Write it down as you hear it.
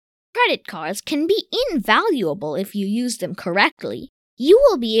credit cards can be invaluable if you use them correctly. You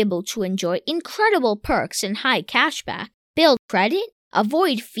will be able to enjoy incredible perks and high cashback, build credit,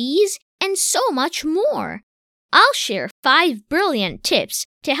 avoid fees, and so much more. I'll share 5 brilliant tips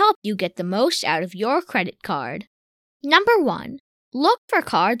to help you get the most out of your credit card. Number 1. Look for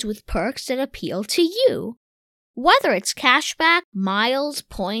cards with perks that appeal to you. Whether it's cashback, miles,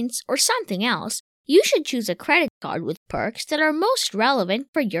 points, or something else, you should choose a credit card with perks that are most relevant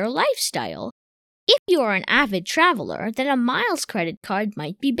for your lifestyle. If you are an avid traveler, then a miles credit card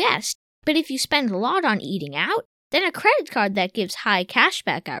might be best. But if you spend a lot on eating out, then a credit card that gives high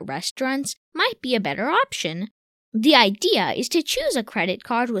cashback at restaurants might be a better option. The idea is to choose a credit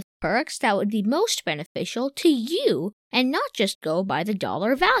card with perks that would be most beneficial to you and not just go by the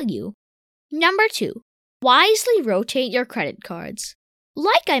dollar value. Number 2. Wisely rotate your credit cards.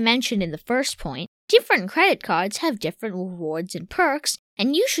 Like I mentioned in the first point, different credit cards have different rewards and perks,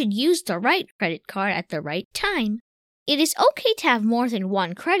 and you should use the right credit card at the right time. It is okay to have more than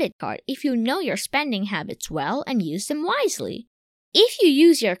one credit card if you know your spending habits well and use them wisely. If you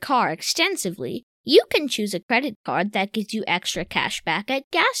use your car extensively, you can choose a credit card that gives you extra cash back at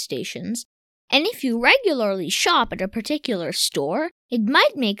gas stations. And if you regularly shop at a particular store, it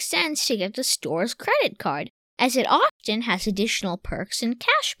might make sense to get the store's credit card, as it often has additional perks and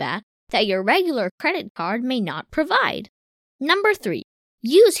cash back that your regular credit card may not provide. Number 3.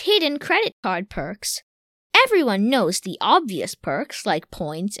 Use hidden credit card perks. Everyone knows the obvious perks like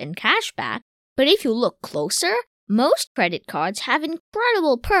points and cash back, but if you look closer, most credit cards have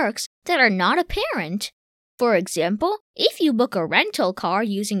incredible perks that are not apparent. For example, if you book a rental car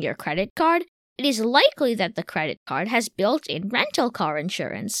using your credit card, it is likely that the credit card has built-in rental car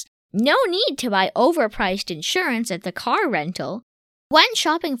insurance. No need to buy overpriced insurance at the car rental. When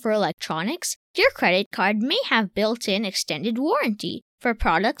shopping for electronics, your credit card may have built-in extended warranty for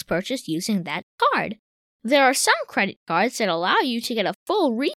products purchased using that card. There are some credit cards that allow you to get a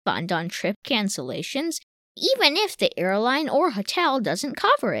full refund on trip cancellations, even if the airline or hotel doesn't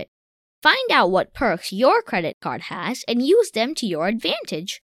cover it. Find out what perks your credit card has and use them to your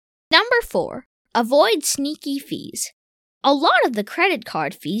advantage. Number 4. Avoid sneaky fees. A lot of the credit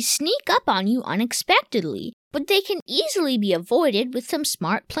card fees sneak up on you unexpectedly, but they can easily be avoided with some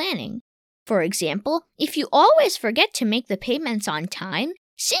smart planning. For example, if you always forget to make the payments on time,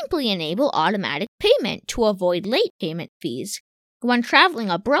 simply enable automatic payment to avoid late payment fees. When traveling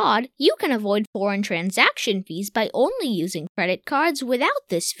abroad, you can avoid foreign transaction fees by only using credit cards without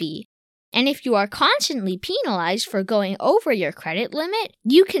this fee. And if you are constantly penalized for going over your credit limit,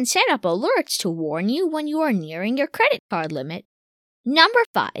 you can set up alerts to warn you when you are nearing your credit card limit. Number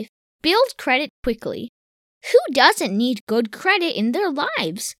 5. Build credit quickly. Who doesn't need good credit in their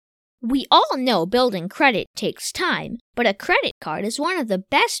lives? We all know building credit takes time, but a credit card is one of the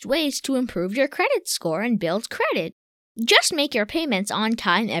best ways to improve your credit score and build credit. Just make your payments on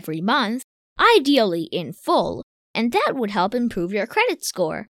time every month, ideally in full, and that would help improve your credit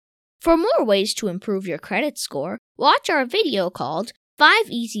score. For more ways to improve your credit score, watch our video called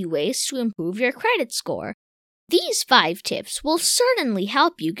 5 Easy Ways to Improve Your Credit Score. These 5 tips will certainly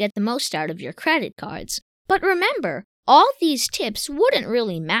help you get the most out of your credit cards. But remember, all these tips wouldn't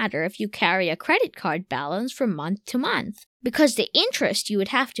really matter if you carry a credit card balance from month to month, because the interest you would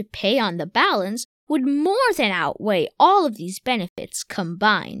have to pay on the balance would more than outweigh all of these benefits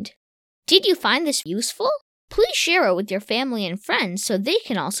combined. Did you find this useful? Please share it with your family and friends so they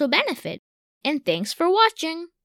can also benefit. And thanks for watching!